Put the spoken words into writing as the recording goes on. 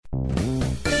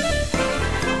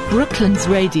Brooklands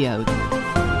Radio.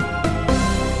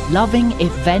 Loving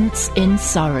events in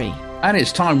Surrey. And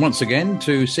it's time once again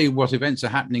to see what events are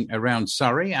happening around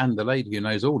Surrey. And the lady who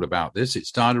knows all about this, it's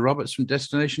Diana Roberts from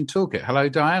Destination Toolkit. Hello,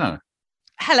 Diana.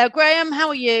 Hello, Graham. How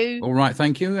are you? All right,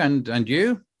 thank you. And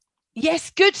you?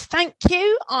 Yes, good. Thank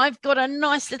you. I've got a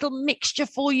nice little mixture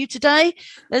for you today.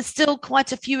 There's still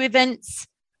quite a few events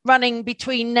running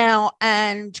between now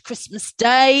and Christmas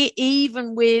Day,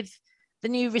 even with the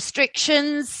new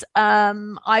restrictions.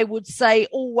 I would say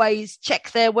always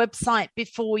check their website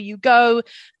before you go.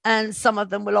 And some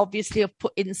of them will obviously have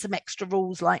put in some extra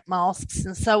rules like masks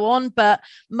and so on. But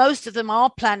most of them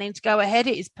are planning to go ahead.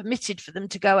 It is permitted for them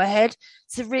to go ahead.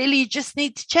 So really you just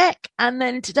need to check. And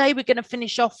then today we're going to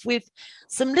finish off with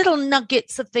some little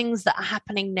nuggets of things that are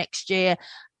happening next year,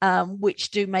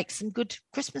 which do make some good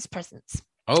Christmas presents.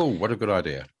 Oh, what a good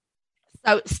idea.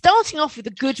 So starting off with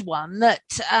a good one that,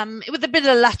 with a bit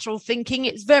of lateral thinking,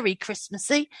 it's very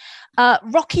Christmassy.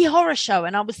 Rocky Horror Show.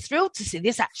 And I was thrilled to see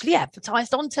this actually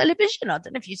advertised on television. I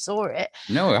don't know if you saw it.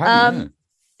 No, I haven't.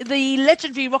 The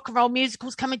legendary rock and roll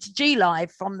musical's coming to G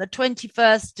Live from the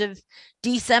 21st of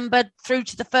December through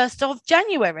to the 1st of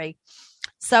January.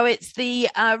 So it's the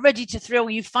ready to thrill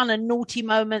you fun and naughty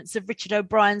moments of Richard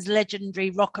O'Brien's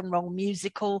legendary rock and roll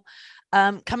musical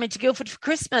coming to Guildford for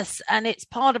Christmas. And it's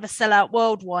part of a sellout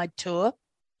worldwide tour,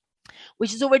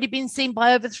 which has already been seen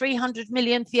by over 300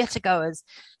 million theatre goers.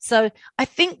 So I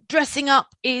think dressing up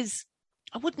is,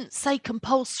 I wouldn't say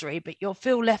compulsory, but you'll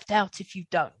feel left out if you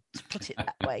don't, to put it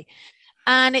that way.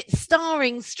 And it's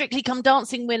starring Strictly Come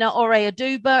Dancing winner Ore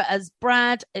Aduba as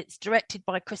Brad. It's directed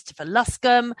by Christopher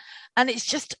Luscombe. And it's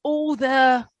just all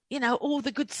the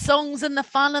good songs and the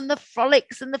fun and the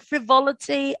frolics and the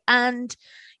frivolity. And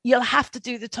you'll have to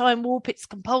do the time warp. It's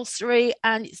compulsory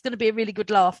and it's going to be a really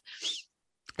good laugh.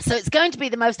 So it's going to be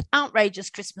the most outrageous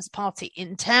Christmas party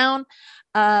in town.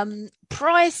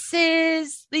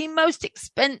 Prices, the most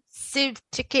expensive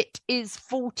ticket is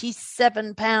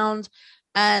 £47.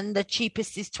 And the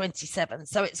cheapest is 27.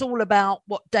 So it's all about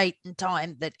what date and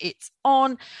time that it's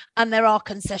on. And there are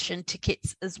concession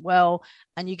tickets as well.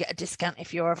 And you get a discount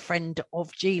if you're a friend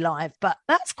of G Live. But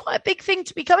that's quite a big thing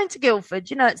to be coming to Guildford.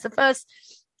 You know, it's the first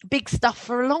big stuff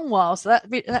for a long while. So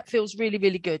that feels really,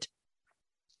 really good.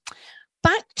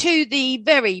 Back to the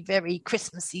very, very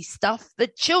Christmassy stuff. The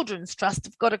Children's Trust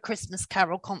have got a Christmas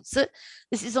Carol concert.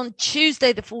 This is on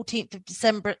Tuesday, the 14th of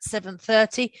December at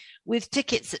 7:30, with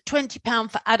tickets at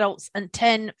 £20 for adults and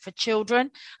 £10 for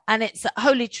children. And it's at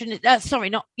Holy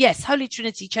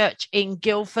Trinity Church in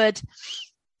Guildford.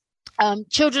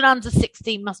 Children under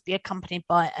 16 must be accompanied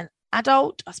by an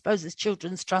adult. I suppose as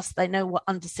Children's Trust, they know what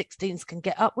under 16s can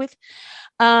get up with.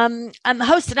 And the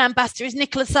host and ambassador is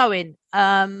Nicholas Owen.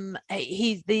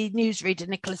 He's the newsreader,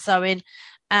 Nicholas Owen.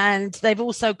 And they've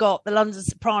also got the London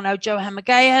soprano Johann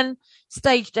McGahan,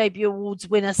 Stage Debut Awards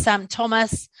winner Sam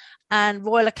Thomas, and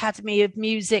Royal Academy of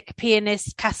Music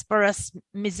pianist Kasparas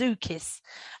Mizoukis.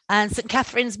 And St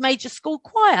Catherine's Major School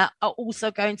Choir are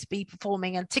also going to be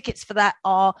performing. And tickets for that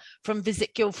are from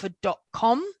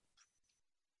visitguildford.com.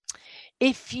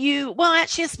 I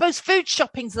suppose food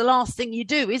shopping's the last thing you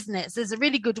do, isn't it? So there's a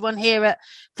really good one here at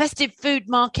Festive Food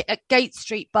Market at Gate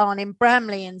Street Barn in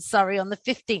Bramley in Surrey on the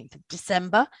 15th of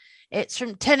December. It's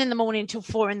from 10 in the morning till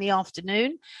 4 in the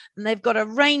afternoon. And they've got a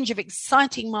range of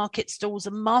exciting market stalls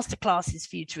and masterclasses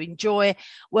for you to enjoy,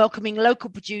 welcoming local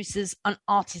producers and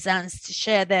artisans to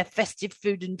share their festive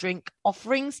food and drink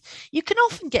offerings. You can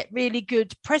often get really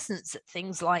good presents at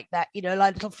things like that, you know,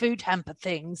 like little food hamper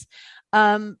things,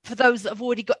 for those that have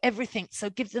already got everything. So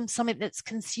give them something that's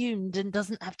consumed and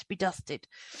doesn't have to be dusted.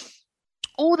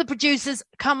 All the producers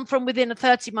come from within a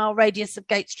 30-mile radius of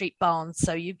Gate Street Barns.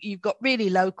 So you've got really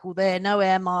local there, no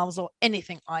air miles or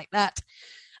anything like that.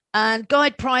 And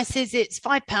guide prices, it's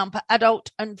 £5 per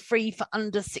adult and free for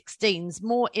under 16s.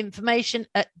 More information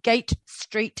at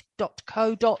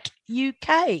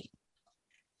gatestreet.co.uk.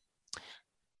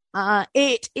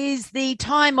 It is the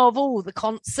time of all the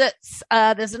concerts.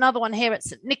 There's another one here at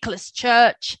St Nicholas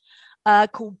Church.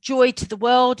 Called Joy to the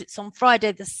World. It's on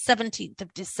Friday the 17th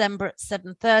of December at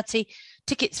 7:30.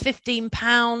 Tickets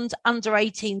 £15, under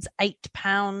 18s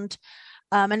 £8.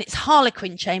 And it's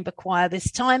Harlequin Chamber Choir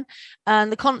this time.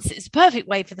 And the concert is a perfect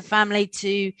way for the family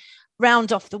to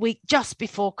round off the week just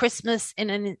before Christmas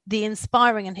in the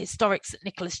inspiring and historic St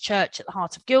Nicholas Church at the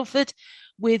heart of Guildford,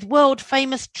 with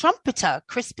world-famous trumpeter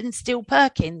Crispin Steele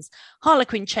Perkins,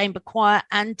 Harlequin Chamber Choir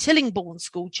and Tillingbourne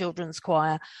School Children's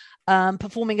Choir,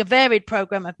 performing a varied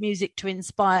programme of music to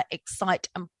inspire, excite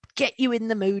and get you in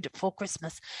the mood for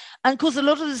Christmas. And of course, a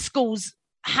lot of the schools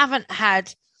haven't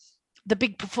had the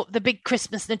big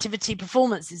Christmas nativity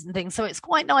performances and things. So it's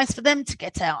quite nice for them to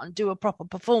get out and do a proper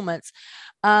performance.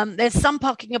 There's some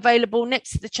parking available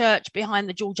next to the church behind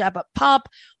the George Abbott pub,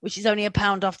 which is only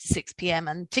 £1 after 6 p.m.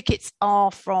 And tickets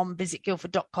are from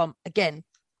visitguildford.com. Again,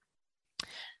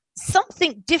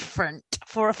 something different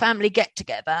for a family get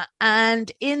together.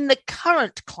 And in the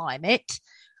current climate,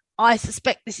 I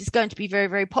suspect this is going to be very,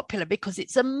 very popular because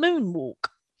it's a moonwalk.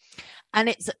 And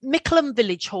it's at Mickleham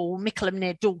Village Hall, Mickleham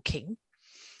near Dorking.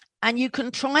 And you can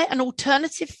try an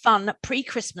alternative fun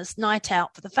pre-Christmas night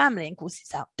out for the family. And of course,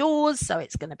 it's outdoors, so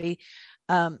it's going to be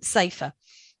safer.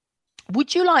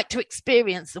 Would you like to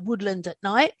experience the woodland at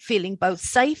night, feeling both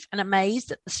safe and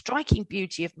amazed at the striking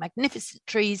beauty of magnificent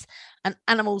trees and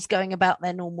animals going about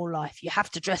their normal life? You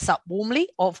have to dress up warmly,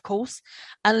 of course,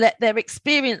 and let their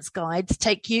experienced guides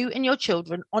take you and your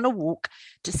children on a walk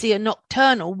to see a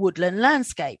nocturnal woodland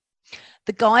landscape.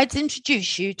 The guides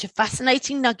introduce you to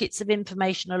fascinating nuggets of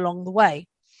information along the way.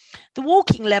 The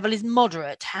walking level is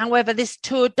moderate. However, this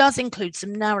tour does include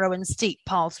some narrow and steep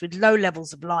paths with low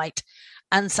levels of light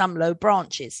and some low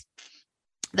branches.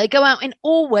 They go out in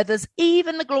all weathers,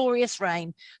 even the glorious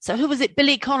rain. So who was it?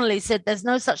 Billy Connolly said there's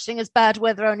no such thing as bad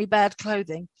weather, only bad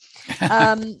clothing.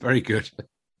 Very good.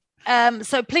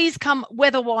 So please come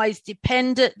weather-wise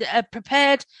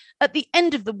prepared. At the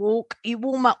end of the walk, you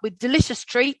warm up with delicious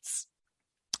treats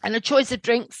and a choice of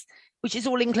drinks, which is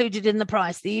all included in the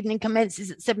price. The evening commences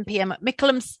at 7 p.m. at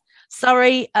Mickleham,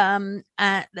 Surrey,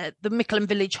 at the Mickleham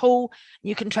Village Hall.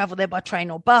 You can travel there by train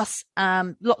or bus.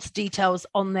 Lots of details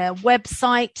on their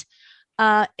website.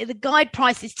 The guide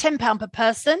price is £10 per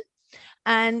person.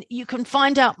 And you can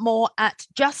find out more at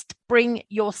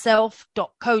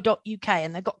justbringyourself.co.uk.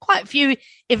 And they've got quite a few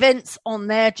events on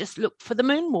there. Just look for the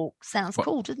moonwalk. Sounds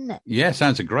cool, doesn't it? Yeah,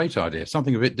 sounds a great idea.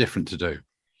 Something a bit different to do.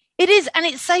 It is, and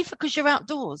it's safer because you're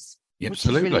outdoors. Absolutely.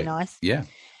 Which is really nice. Yeah.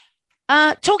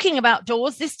 Talking about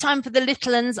doors, this time for the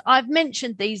little ones, I've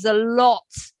mentioned these a lot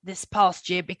this past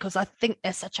year because I think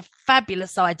they're such a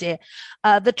fabulous idea.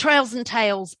 The Trails and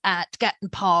Tales at Gatton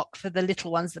Park for the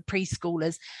little ones, the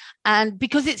preschoolers. And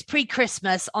because it's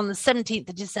pre-Christmas on the 17th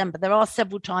of December, there are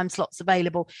several time slots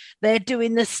available. They're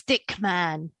doing the Stick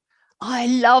Man. I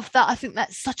love that. I think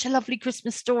that's such a lovely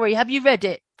Christmas story. Have you read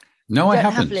it? No, I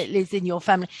haven't. Have Little Liz in your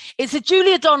family. It's a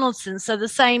Julia Donaldson, so the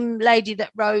same lady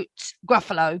that wrote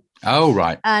Gruffalo. Oh,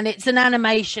 right. And it's an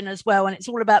animation as well, and it's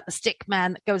all about the stick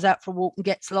man that goes out for a walk and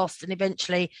gets lost, and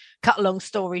eventually, cut a long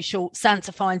story short,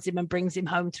 Santa finds him and brings him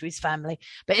home to his family.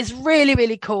 But it's really,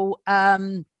 really cool.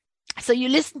 So you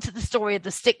listen to the story of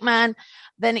the stick man,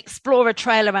 then explore a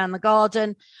trail around the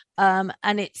garden,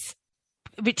 and it's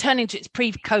returning to its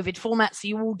pre-COVID format, so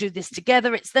you all do this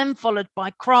together. It's then followed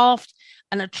by craft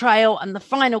and a trail, and the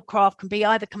final craft can be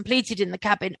either completed in the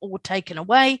cabin or taken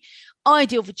away.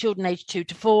 Ideal for children aged 2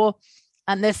 to 4,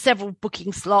 and there's several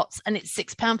booking slots, and it's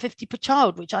 £6.50 per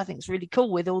child, which I think is really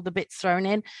cool with all the bits thrown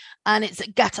in, and it's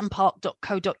at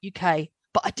gattonpark.co.uk.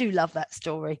 But I do love that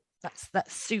story.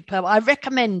 That's superb. I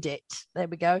recommend it. There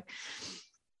we go.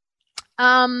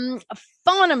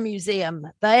 Farnham Museum,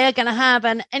 they are going to have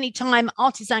an anytime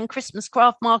artisan Christmas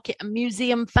craft market and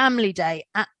museum family day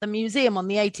at the museum on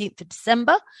the 18th of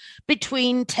December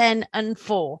between 10 and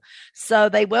 4. So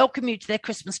they welcome you to their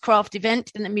Christmas craft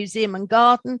event in the museum and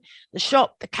garden, the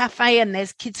shop, the cafe, and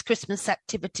there's kids' Christmas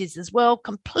activities as well.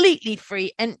 Completely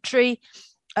free entry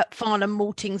at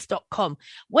farnhammaltings.com.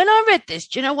 When I read this,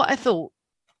 do you know what I thought?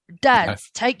 Dads,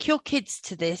 take your kids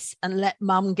to this and let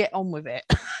mum get on with it.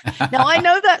 Now, I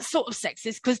know that's sort of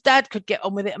sexist because dad could get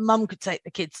on with it and mum could take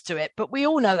the kids to it, but we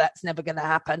all know that's never going to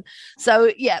happen. So,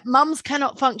 yeah, mums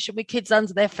cannot function with kids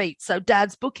under their feet. So,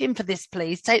 dads, book in for this,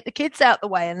 please. Take the kids out the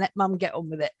way and let mum get on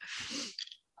with it.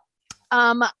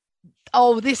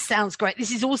 Oh, this sounds great.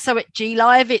 This is also at G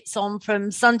Live. It's on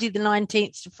from Sunday the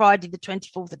 19th to Friday the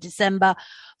 24th of December.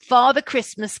 Father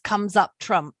Christmas Comes Up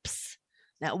Trumps.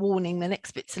 Now, warning, the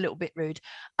next bit's a little bit rude.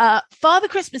 Father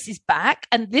Christmas is back,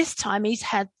 and this time he's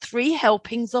had 3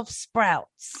 helpings of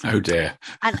sprouts. Oh, dear.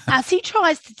 And as he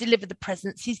tries to deliver the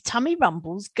presents, his tummy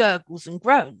rumbles, gurgles, and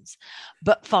groans.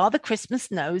 But Father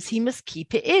Christmas knows he must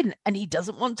keep it in, and he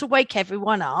doesn't want to wake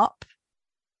everyone up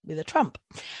with a trump.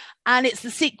 And it's the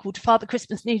sequel to Father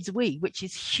Christmas Needs a Wee, which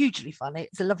is hugely funny.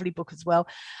 It's a lovely book as well.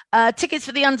 Tickets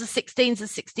for the under 16s are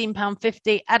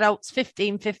 £16.50, adults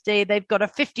 £15.50. They've got a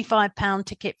 £55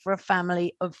 ticket for a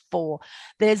family of 4.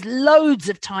 There's loads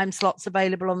of time slots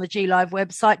available on the G Live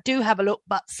website. Do have a look,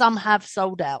 but some have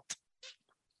sold out.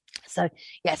 So,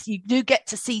 yes, you do get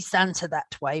to see Santa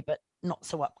that way, but not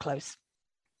so up close.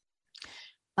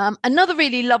 Another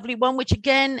really lovely one, which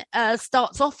again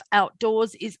starts off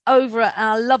outdoors, is over at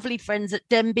our lovely friends at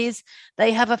Denby's.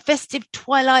 They have a festive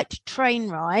twilight train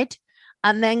ride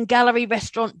and then gallery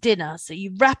restaurant dinner. So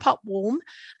you wrap up warm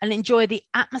and enjoy the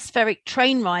atmospheric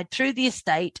train ride through the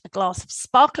estate, a glass of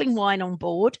sparkling wine on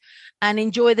board, and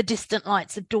enjoy the distant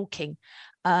lights of Dorking.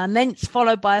 And then it's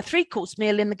followed by a 3-course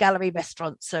meal in the gallery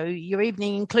restaurant. So your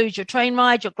evening includes your train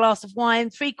ride, your glass of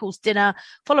wine, 3-course dinner,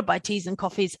 followed by teas and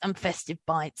coffees and festive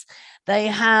bites. They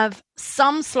have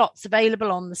some slots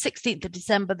available on the 16th of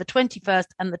December, the 21st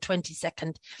and the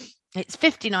 22nd. It's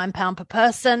 £59 per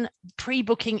person,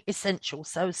 pre-booking essential.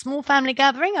 So small family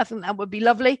gathering, I think that would be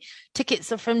lovely.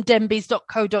 Tickets are from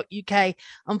denbys.co.uk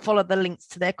and follow the links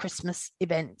to their Christmas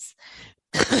events.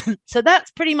 So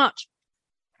that's pretty much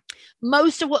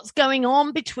most of what's going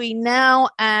on between now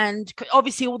and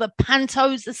obviously all the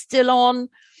pantos are still on.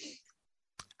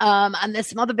 And there's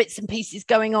some other bits and pieces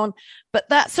going on, but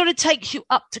that sort of takes you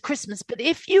up to Christmas. But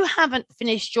if you haven't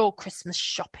finished your Christmas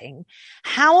shopping,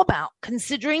 how about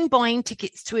considering buying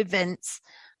tickets to events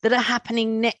that are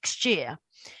happening next year?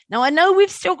 Now, I know we've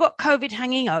still got COVID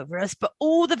hanging over us, but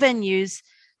all the venues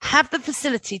have the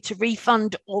facility to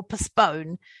refund or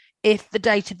postpone if the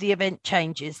date of the event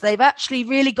changes. They've actually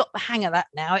really got the hang of that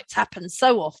now. It's happened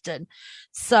so often.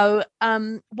 So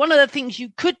one of the things you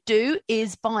could do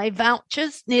is buy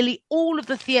vouchers. Nearly all of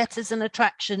the theatres and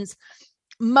attractions,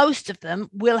 most of them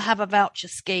will have a voucher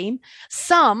scheme.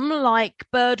 Some, like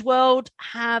Birdworld,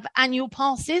 have annual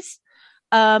passes.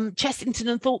 Chessington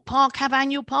and Thorpe Park have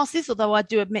annual passes, although I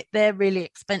do admit they're really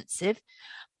expensive.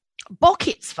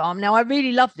 Bockett's Farm, now I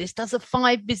really love this, does a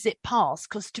 5-visit pass,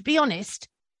 because to be honest,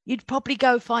 you'd probably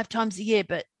go 5 times a year,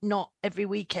 but not every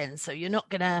weekend. So you're not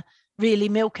going to really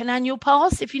milk an annual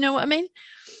pass, if you know what I mean.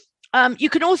 You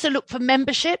can also look for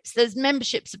memberships. There's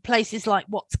memberships at places like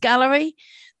Watts Gallery.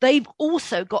 They've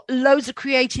also got loads of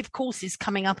creative courses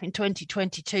coming up in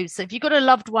 2022. So if you've got a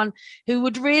loved one who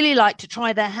would really like to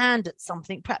try their hand at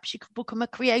something, perhaps you could book them a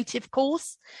creative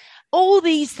course. All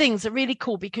these things are really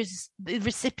cool because the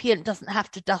recipient doesn't have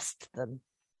to dust them.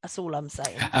 That's all I'm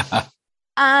saying.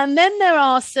 And then there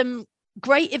are some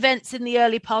great events in the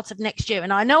early part of next year.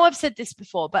 And I know I've said this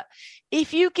before, but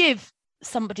if you give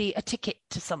somebody a ticket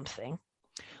to something,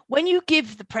 when you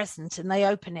give the present and they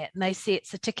open it and they see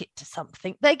it's a ticket to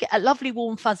something, they get a lovely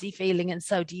warm fuzzy feeling, and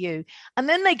so do you. And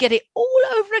then they get it all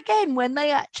over again when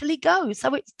they actually go.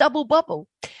 So it's double bubble.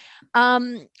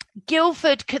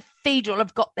 Guildford Cathedral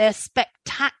have got their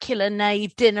spectacular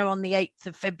nave dinner on the 8th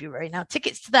of February. Now,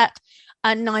 tickets to that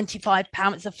are £95.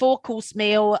 It's a 4-course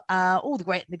meal. All the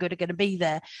great and the good are going to be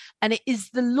there. And it is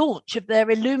the launch of their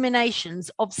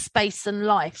illuminations of space and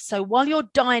life. So while you're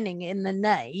dining in the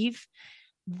nave,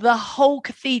 the whole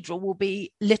cathedral will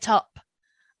be lit up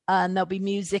and there'll be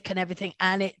music and everything.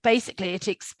 And it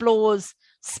explores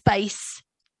space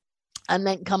and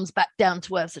then comes back down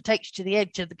to earth. So it takes you to the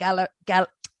edge of the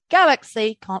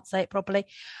galaxy. Can't say it properly.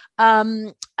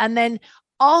 And then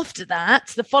after that,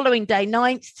 the following day,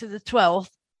 9th to the 12th,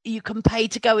 you can pay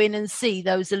to go in and see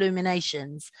those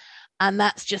illuminations. And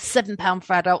that's just £7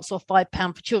 for adults or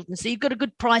 £5 for children. So you've got a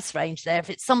good price range there.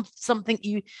 If it's something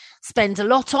you spend a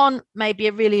lot on, maybe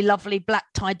a really lovely black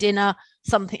tie dinner,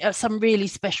 some really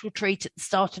special treat at the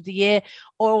start of the year,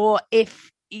 or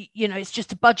if it's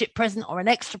just a budget present or an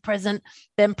extra present,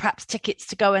 then perhaps tickets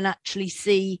to go and actually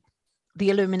see the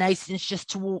illuminations just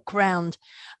to walk around.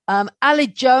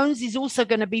 Aled Jones is also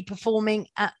going to be performing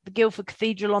at the Guildford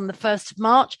Cathedral on the 1st of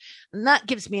March, and that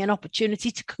gives me an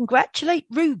opportunity to congratulate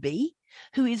Ruby,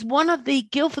 who is one of the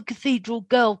Guildford Cathedral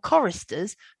girl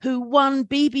choristers who won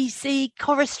BBC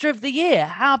Chorister of the Year.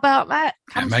 How about that?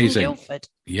 Comes amazing. From Guildford.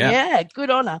 Yeah, good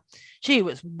on her. She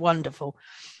was wonderful.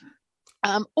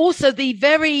 Also, the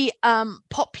very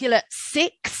popular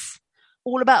Six,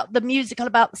 all about the musical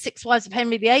about the 6 wives of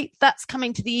Henry VIII. That's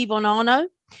coming to the Yvonne Arnaud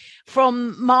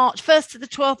from March 1st to the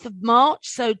 12th of March.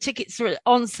 So tickets are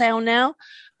on sale now.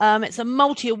 It's a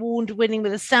multi-award winning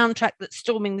with a soundtrack that's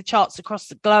storming the charts across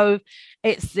the globe.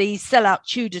 It's the sellout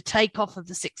Tudor takeoff of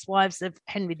the 6 wives of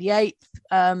Henry VIII,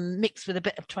 mixed with a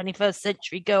bit of 21st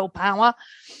century girl power.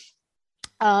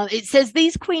 It says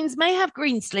these queens may have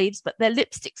green sleeves, but their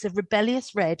lipsticks are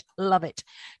rebellious red. Love it.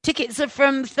 Tickets are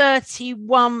from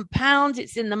 £31.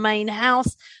 It's in the main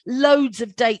house. Loads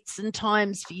of dates and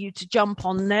times for you to jump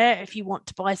on there if you want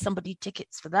to buy somebody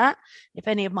tickets for that. If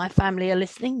any of my family are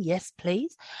listening, yes,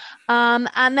 please. And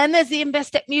then there's the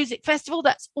Investec Music Festival.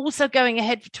 That's also going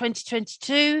ahead for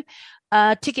 2022.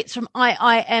 Tickets from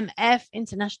IIMF,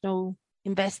 International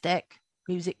Investec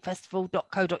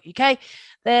musicfestival.co.uk.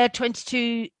 Their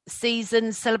 22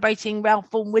 seasons celebrating Ralph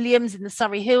Vaughan Williams in the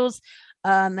Surrey Hills.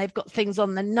 They've got things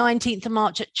on the 19th of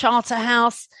March at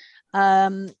Charterhouse.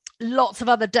 Lots of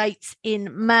other dates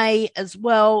in May as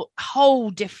well.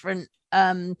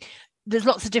 There's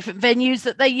lots of different venues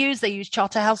that they use. They use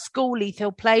Charterhouse School, Leith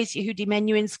Hill Place, Yehudi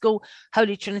Menuhin School,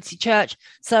 Holy Trinity Church.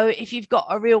 So if you've got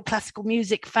a real classical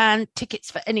music fan, tickets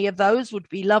for any of those would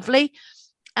be lovely.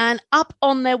 And up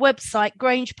on their website,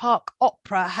 Grange Park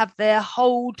Opera have their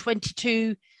whole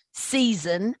 22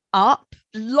 season up.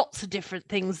 Lots of different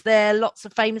things there. Lots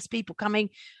of famous people coming,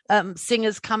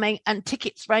 singers coming, and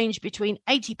tickets range between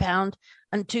 £80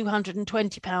 and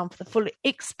 £220 for the full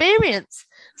experience.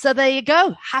 So there you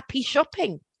go. Happy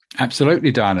shopping.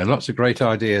 Absolutely, Diana. Lots of great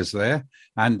ideas there.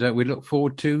 And we look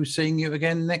forward to seeing you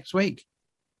again next week.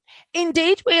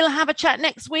 Indeed, we'll have a chat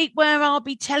next week where I'll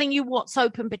be telling you what's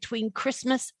open between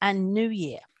Christmas and New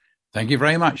Year. Thank you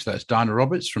very much. That's Diana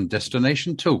Roberts from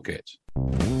Destination Toolkit.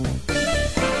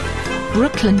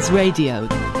 Brooklands Radio.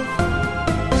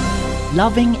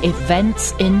 Loving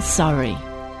events in Surrey.